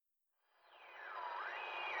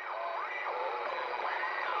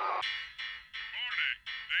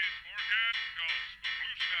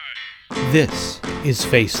This is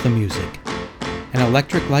Face the Music, an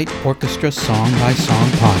Electric Light Orchestra song-by-song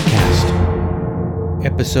podcast.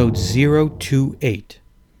 Episode 028,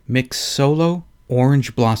 Mick's Solo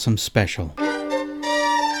Orange Blossom Special.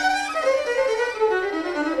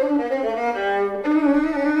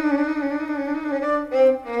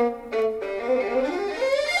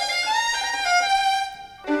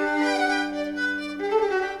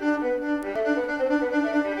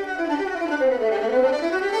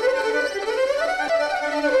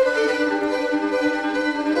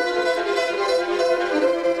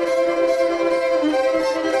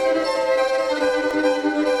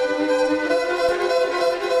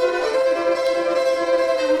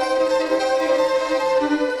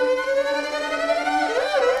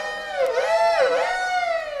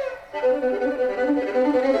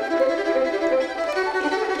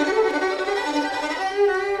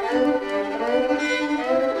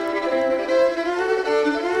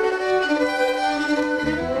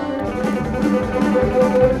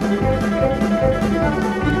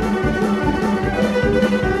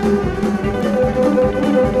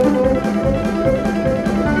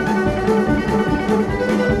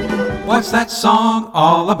 What's that song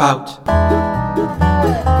all about?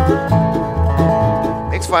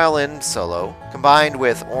 Mick's violin solo, combined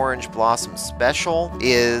with Orange Blossom Special,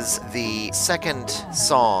 is the second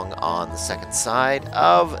song on the second side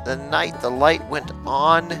of The Night the Light Went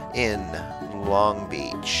On in Long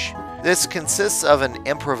Beach. This consists of an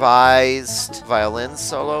improvised violin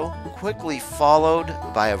solo, quickly followed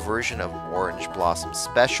by a version of Orange Blossom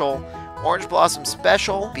Special. Orange Blossom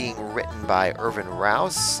Special being written by Irvin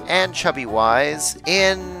Rouse and Chubby Wise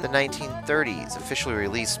in the 1930s, officially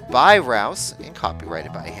released by Rouse and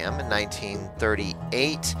copyrighted by him in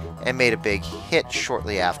 1938, and made a big hit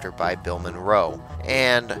shortly after by Bill Monroe,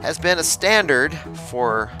 and has been a standard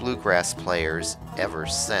for bluegrass players ever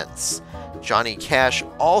since. Johnny Cash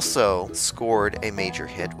also scored a major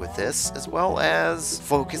hit with this, as well as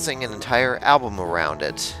focusing an entire album around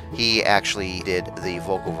it. He actually did the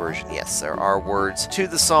vocal version. Yes, there are words to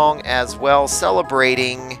the song as well,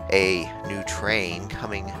 celebrating a new train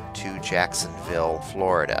coming to Jacksonville,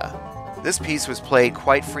 Florida. This piece was played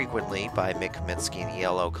quite frequently by Mick Kaminsky in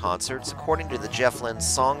ELO concerts, according to the Jeff Lynne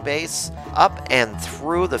Song Base, up and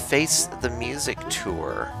through the Face the Music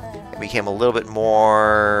tour. It became a little bit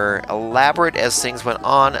more elaborate as things went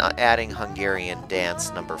on, adding Hungarian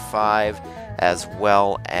Dance No. 5, as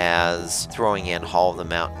well as throwing in Hall of the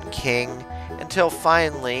Mountain King, until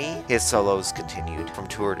finally his solos continued from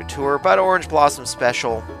tour to tour, but Orange Blossom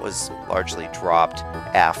Special was largely dropped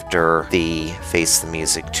after the Face the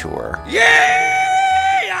Music tour. Yeah!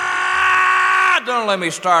 Don't let me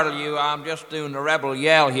startle you. I'm just doing the rebel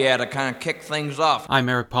yell here to kind of kick things off. I'm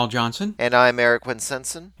Eric Paul Johnson. And I'm Eric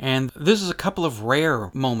Winsenson. And this is a couple of rare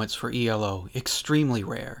moments for ELO, extremely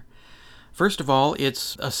rare. First of all,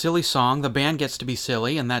 it's a silly song. The band gets to be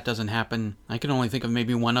silly, and that doesn't happen. I can only think of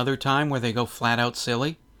maybe one other time where they go flat out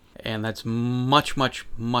silly, and that's much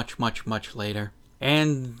later.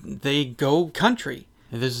 And they go country.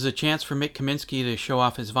 This is a chance for Mick Kaminsky to show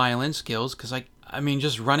off his violin skills, because I mean,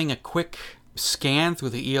 just running a quick scan through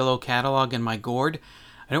the ELO catalog in my gourd,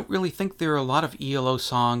 I don't really think there are a lot of ELO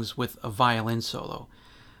songs with a violin solo.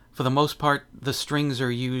 For the most part, the strings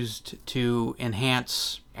are used to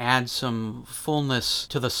add some fullness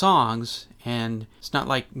to the songs, and it's not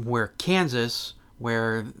like where Kansas,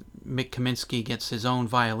 where Mick Kaminsky gets his own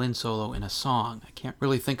violin solo in a song. I can't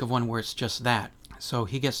really think of one where it's just that. So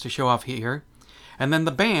he gets to show off here. And then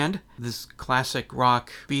the band, this classic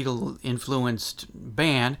rock Beatle-influenced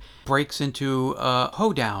band, breaks into a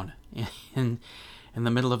hoedown in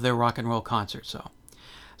the middle of their rock and roll concert. So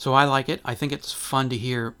I like it. I think it's fun to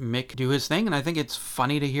hear Mick do his thing, and I think it's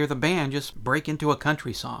funny to hear the band just break into a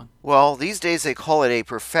country song. Well, these days they call it a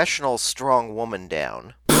professional strong woman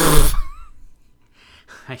down. Oh,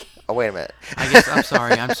 wait a minute. I guess, I'm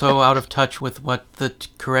sorry. I'm so out of touch with what the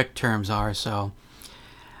correct terms are, so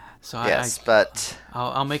yes, but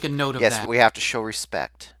I'll make a note of that. Yes, we have to show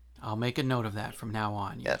respect. I'll make a note of that from now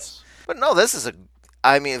on. Yes. But no, this is a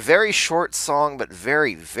very short song, but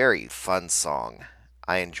very, very fun song.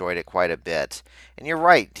 I enjoyed it quite a bit. And you're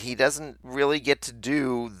right, he doesn't really get to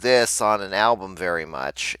do this on an album very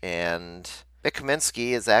much. And Mick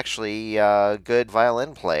Kaminsky is actually a good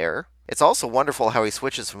violin player. It's also wonderful how he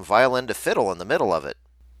switches from violin to fiddle in the middle of it.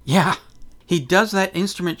 Yeah. He does that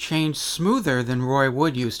instrument change smoother than Roy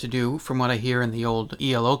Wood used to do, from what I hear in the old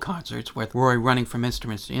ELO concerts, with Roy running from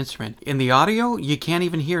instrument to instrument. In the audio, you can't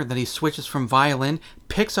even hear that he switches from violin,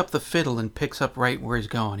 picks up the fiddle, and picks up right where he's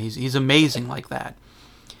going. He's amazing like that.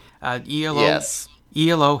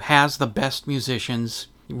 ELO has the best musicians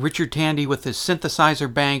Richard Tandy with his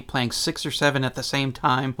synthesizer bank playing 6 or 7 at the same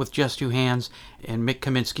time with just 2 hands, and Mick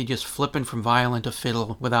Kaminsky just flipping from violin to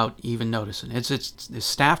fiddle without even noticing. It's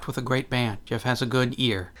staffed with a great band. Jeff has a good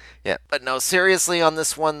ear. Yeah, but no, seriously on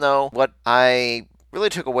this one though, what I really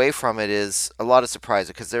took away from it is a lot of surprise,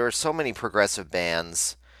 because there are so many progressive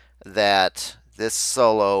bands that this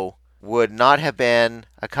solo would not have been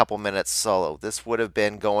a couple minutes solo. This would have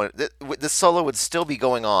been this solo would still be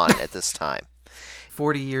going on at this time.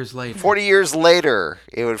 40 years later. 40 years later,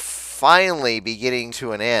 it would finally be getting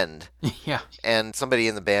to an end. Yeah. And somebody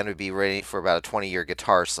in the band would be ready for about a 20-year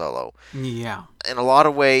guitar solo. Yeah. In a lot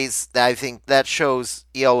of ways, I think that shows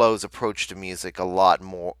ELO's approach to music a lot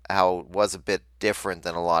more, how it was a bit different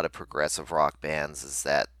than a lot of progressive rock bands, is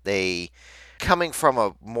that they, coming from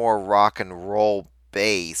a more rock and roll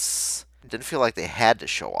base, didn't feel like they had to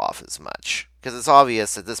show off as much. Because it's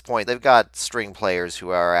obvious at this point they've got string players who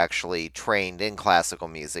are actually trained in classical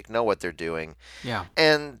music, know what they're doing. Yeah.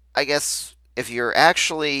 And I guess if you're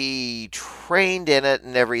actually trained in it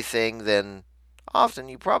and everything, then often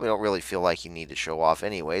you probably don't really feel like you need to show off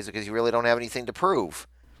anyways, because you really don't have anything to prove.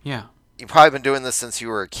 Yeah. You've probably been doing this since you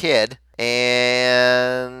were a kid,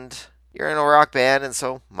 and you're in a rock band, and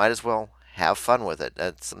so might as well have fun with it.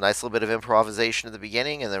 It's a nice little bit of improvisation at the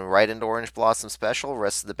beginning, and then right into Orange Blossom Special. The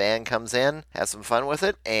rest of the band comes in, has some fun with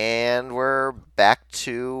it, and we're back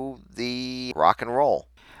to the rock and roll.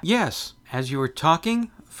 Yes, as you were talking,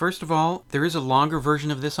 first of all, there is a longer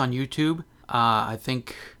version of this on YouTube. I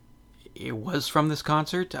think it was from this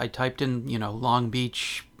concert. I typed in, Long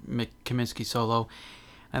Beach Mick Kaminsky solo.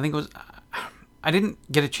 I think it was... I didn't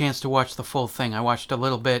get a chance to watch the full thing. I watched a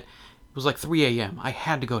little bit. It was like 3 a.m. I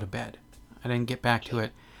had to go to bed. I didn't get back to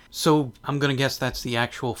it. So I'm going to guess that's the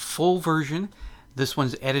actual full version. This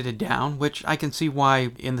one's edited down, which I can see why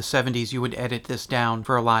in the 70s you would edit this down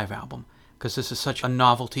for a live album, because this is such a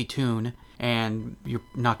novelty tune, and you're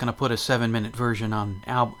not going to put a 7-minute version on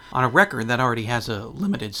a record that already has a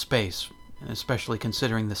limited space, especially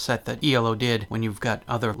considering the set that ELO did when you've got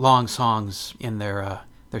other long songs in their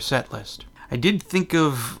set list. I did think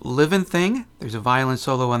of Livin' Thing. There's a violin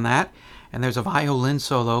solo on that. And there's a violin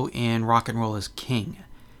solo in Rock and Roll is King.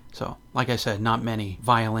 So, like I said, not many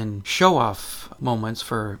violin show-off moments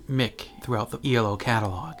for Mick throughout the ELO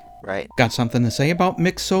catalog. Right. Got something to say about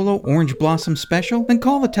Mick's solo Orange Blossom Special? Then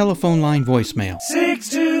call the telephone line voicemail.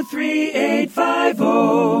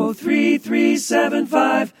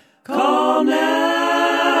 623-850-3375. Call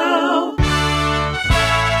now.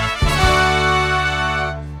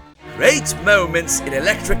 Great moments in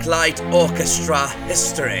Electric Light Orchestra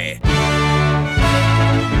history.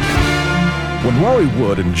 When Rory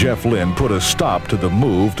Wood and Jeff Lynne put a stop to the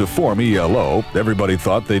move to form ELO, everybody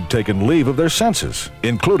thought they'd taken leave of their senses,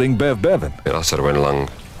 including Bev Bevan. I sort of went along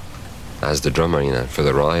as the drummer, for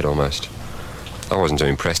the ride almost. I wasn't too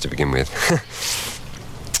impressed to begin with.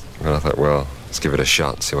 But I thought, well, let's give it a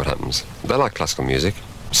shot, see what happens. They like classical music,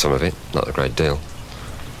 some of it, not a great deal.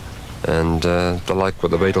 And they like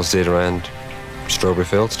what the Beatles did around Strawberry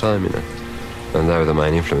Fields time, And they were the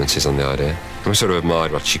main influences on the idea. And we sort of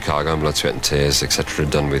admired what Chicago and Blood, Sweat and Tears, etc.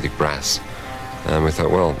 had done with the brass. And we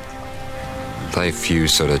thought, well, they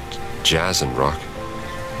fuse sort of jazz and rock.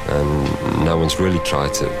 And no one's really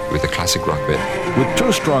tried to with the classic rock bit. With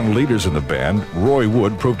 2 strong leaders in the band, Roy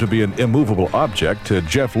Wood proved to be an immovable object to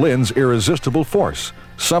Jeff Lynne's irresistible force.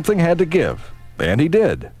 Something had to give, and he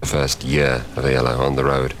did. The first year of ELO on the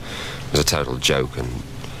road was a total joke and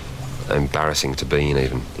embarrassing to be in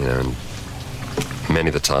even, and many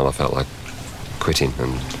of the time I felt like quitting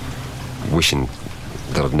and wishing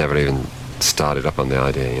that I'd never even started up on the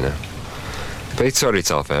idea, But it sorted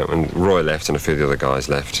itself out when Roy left and a few of the other guys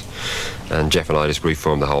left, and Jeff and I just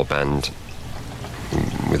reformed the whole band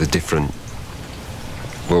with a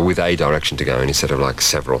direction to go in instead of like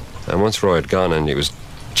several. And once Roy had gone and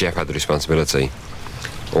Jeff had the responsibility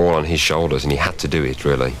all on his shoulders, and he had to do it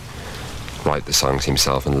really, write the songs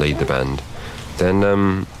himself and lead the band, then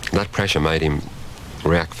that pressure made him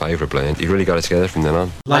react favourably, and he really got it together from then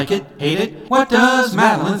on. Like it? Hate it? What does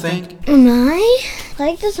Madeline think? I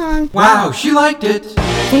like the song. Wow, she liked it!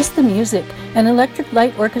 Face the Music, an Electric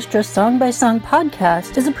Light Orchestra song-by-song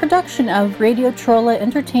podcast, is a production of Radio Trolla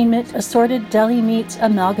Entertainment Assorted Deli Meats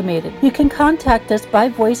Amalgamated. You can contact us by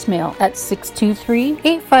voicemail at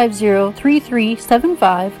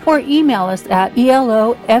 623-850-3375 or email us at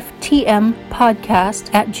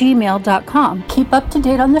eloftmpodcast@gmail.com. Keep up to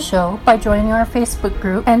date on the show by joining our Facebook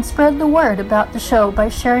group and spread the word about the show by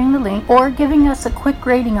sharing the link or giving us a quick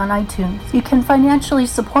rating on iTunes. You can financially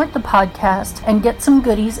support the podcast and get some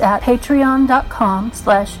goodies at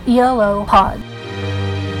patreon.com/ELOpod.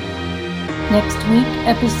 Next week,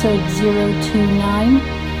 episode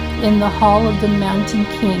 029, In the Hall of the Mountain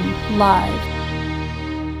King, live.